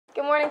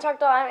Good morning,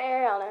 Choctaw. I'm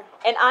Ariana.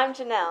 And I'm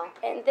Janelle.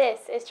 And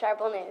this is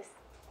Tribal News.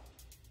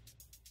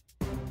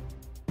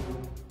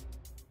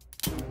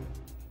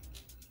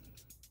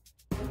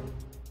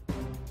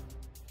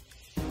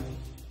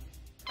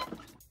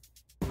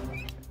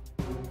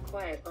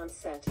 Quiet on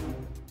set.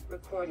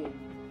 Recording.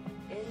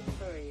 In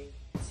 3,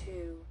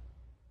 2.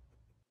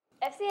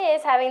 FCA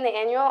is having the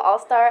annual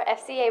All-Star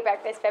FCA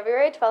Breakfast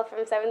February 12th from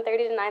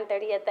 7:30 to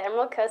 9:30 at the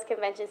Emerald Coast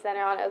Convention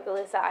Center on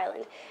Okaloosa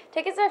Island.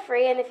 Tickets are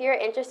free, and if you are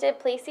interested,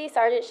 please see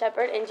Sergeant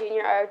Shepard and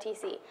Junior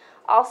ROTC.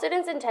 All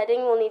students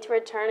attending will need to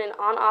return an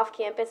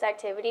on-off-campus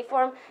activity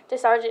form to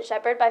Sergeant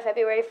Shepard by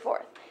February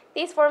 4th.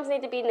 These forms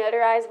need to be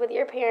notarized with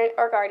your parent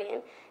or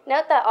guardian.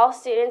 Note that all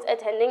students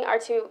attending are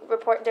to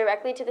report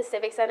directly to the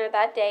Civic Center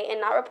that day and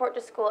not report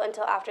to school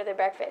until after the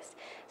breakfast.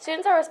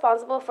 Students are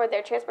responsible for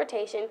their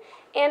transportation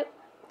and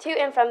to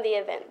and from the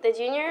event. The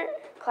junior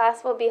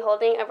class will be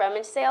holding a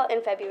rummage sale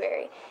in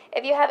February.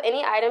 If you have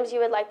any items you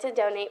would like to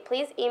donate,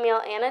 please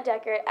email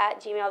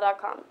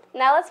annadeckert@gmail.com.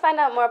 Now let's find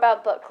out more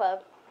about book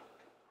club.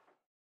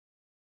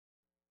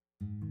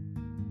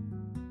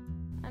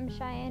 I'm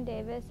Cheyenne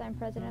Davis. I'm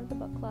president of the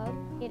book club.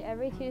 We meet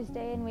every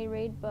Tuesday and we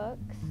read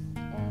books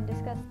and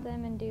discuss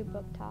them and do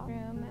book talk.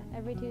 Room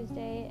every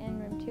Tuesday in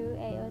room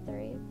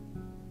 2A03.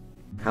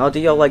 How do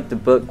y'all like the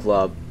book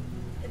club?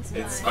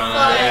 It's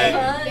fun.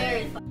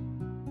 Very fun.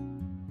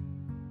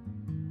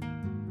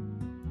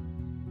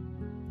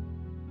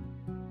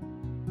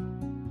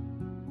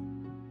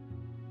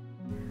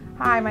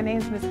 Hi, my name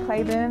is Ms.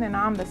 Claiborne, and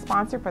I'm the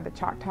sponsor for the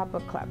Choctaw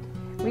Book Club.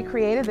 We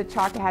created the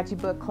Choctawhatchee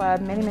Book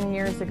Club many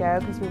years ago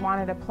because we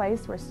wanted a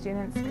place where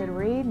students could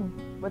read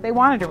what they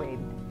wanted to read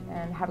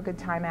and have a good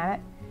time at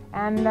it,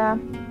 and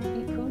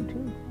eat food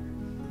too.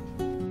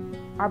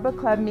 Our book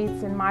club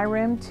meets in my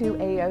room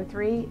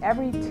 2A03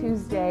 every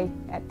Tuesday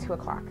at 2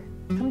 o'clock.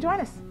 Come join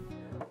us.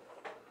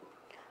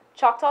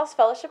 Choctaw's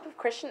Fellowship of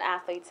Christian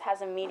Athletes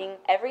has a meeting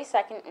every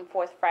second and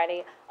fourth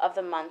Friday of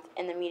the month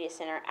in the Media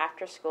Center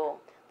after school.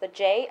 The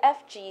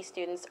JFG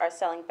students are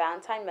selling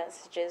Valentine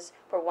messages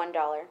for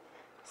 $1.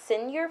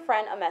 Send your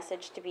friend a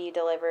message to be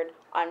delivered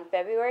on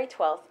February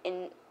 12th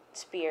in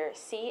Spear.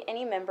 See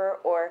any member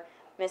or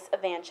Miss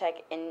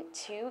Ivanchek in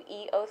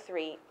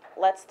 2E03.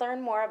 Let's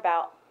learn more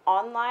about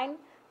online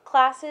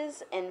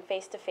classes and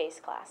face-to-face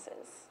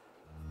classes.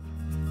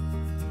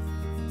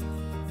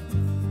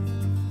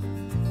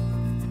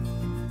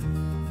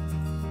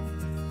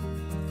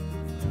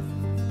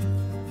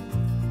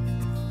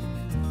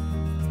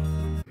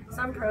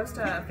 Some pros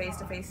to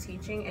face-to-face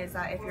teaching is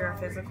that if you're a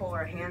physical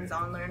or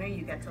hands-on learner,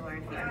 you get to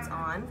learn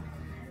hands-on,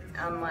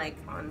 unlike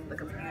on the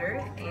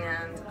computer.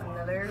 And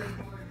another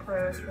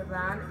pros for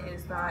that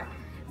is that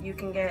you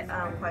can get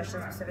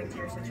questions specific to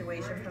your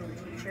situation from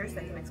the teachers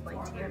that can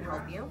explain to you and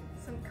help you.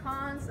 Some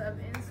cons of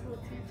in-school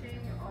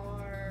teaching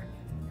are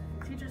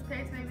teachers'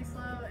 pace may be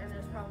slow and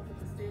there's problems with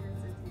the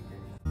students and teachers.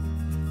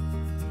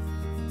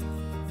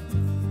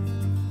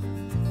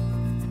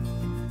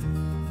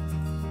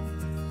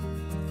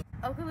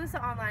 Okaloosa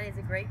Online is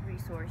a great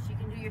resource. You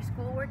can do your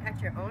schoolwork at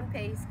your own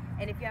pace,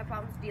 and if you have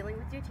problems dealing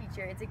with your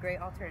teacher, it's a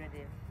great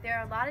alternative. There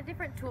are a lot of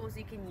different tools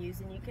you can use,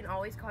 and you can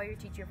always call your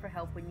teacher for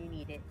help when you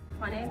need it.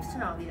 My name's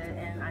Tanavia,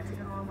 and I took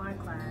an online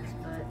class,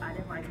 but I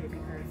didn't like it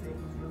because it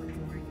was really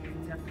boring.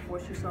 You have to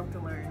force yourself to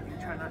learn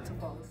and try not to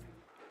fall asleep.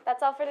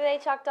 That's all for today,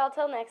 Choctaw.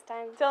 Till next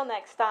time. Till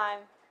next time.